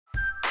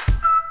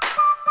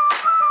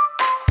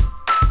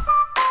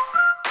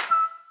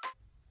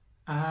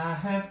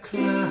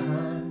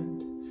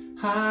climbed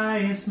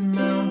highest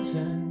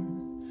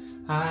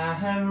mountain, I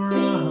have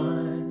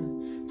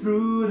run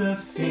through the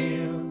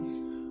fields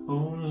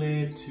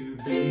only to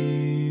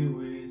be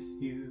with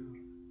you,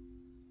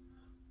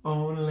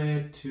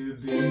 only to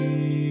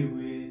be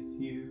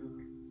with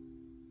you.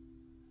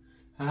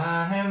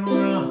 I have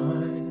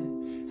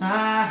run,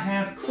 I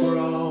have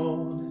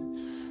crawled,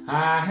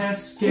 I have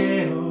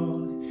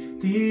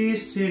scaled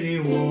these city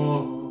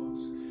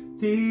walls,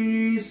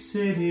 these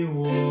city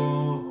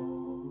walls,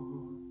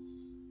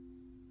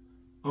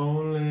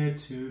 only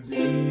to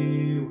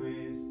be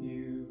with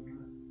you.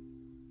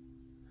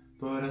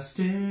 But I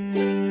still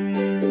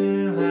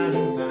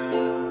haven't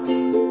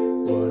found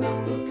what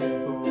I'm looking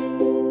for.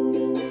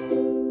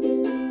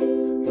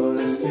 But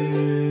I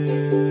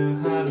still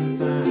haven't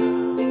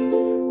found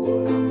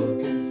what I'm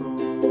looking for.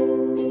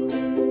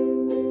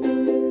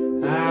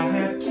 I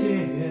have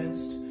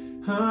kissed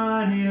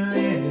honey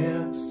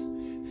lips,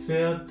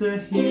 felt the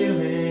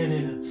healing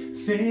in her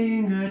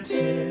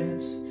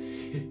fingertips.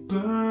 It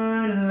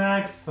burned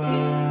like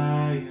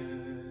fire,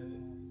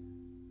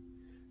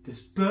 this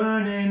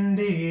burning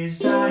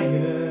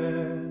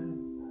desire.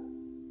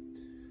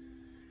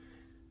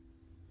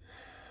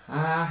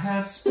 I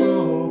have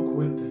spoke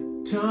with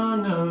the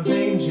tongue of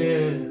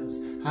angels,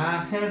 I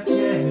have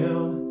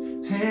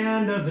held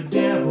hand of the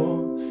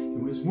devil.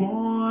 It was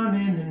warm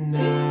in the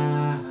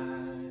night,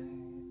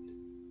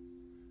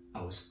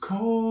 I was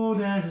cold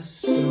as a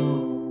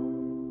stone.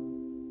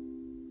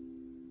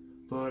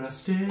 But I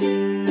still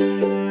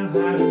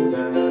haven't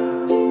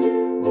found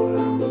what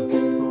I'm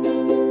looking for.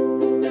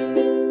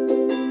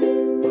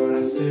 But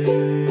I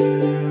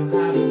still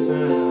haven't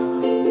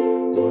found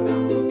what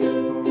I'm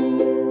looking for.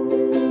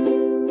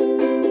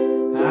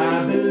 I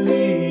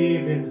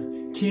believe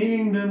in the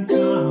kingdom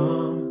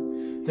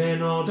come,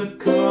 then all the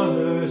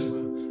colors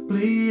will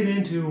bleed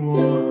into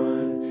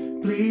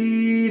one,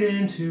 bleed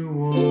into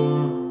one.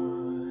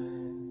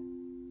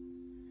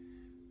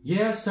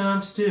 Yes,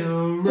 I'm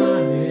still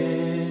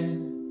running.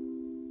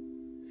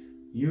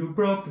 You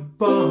broke the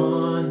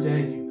bonds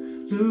and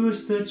you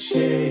loosed the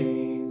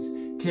chains,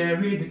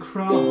 carried the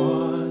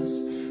cross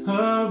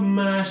of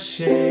my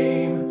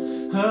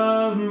shame,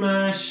 of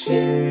my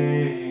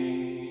shame.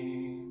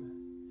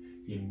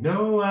 You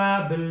know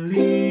I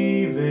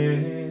believe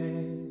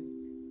it,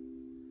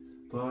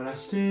 but I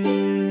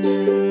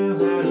still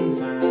haven't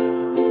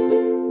found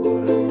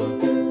what I'm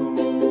looking for.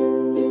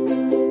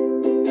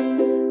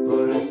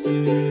 But I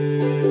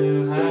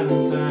still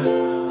haven't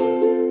found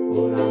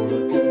what I'm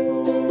looking for.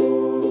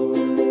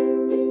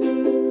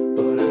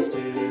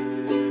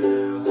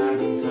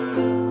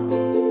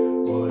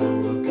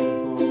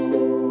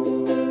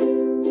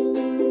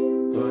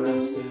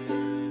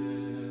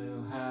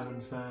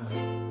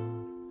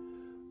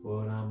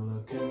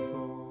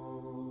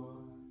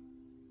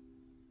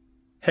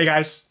 Hey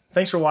guys,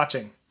 thanks for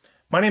watching.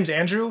 My name's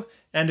Andrew,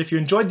 and if you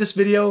enjoyed this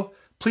video,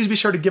 please be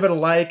sure to give it a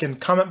like and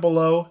comment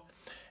below.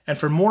 And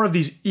for more of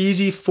these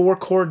easy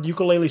 4-chord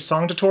ukulele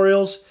song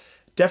tutorials,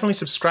 definitely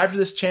subscribe to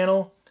this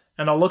channel,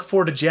 and I'll look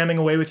forward to jamming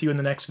away with you in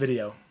the next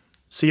video.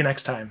 See you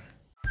next time.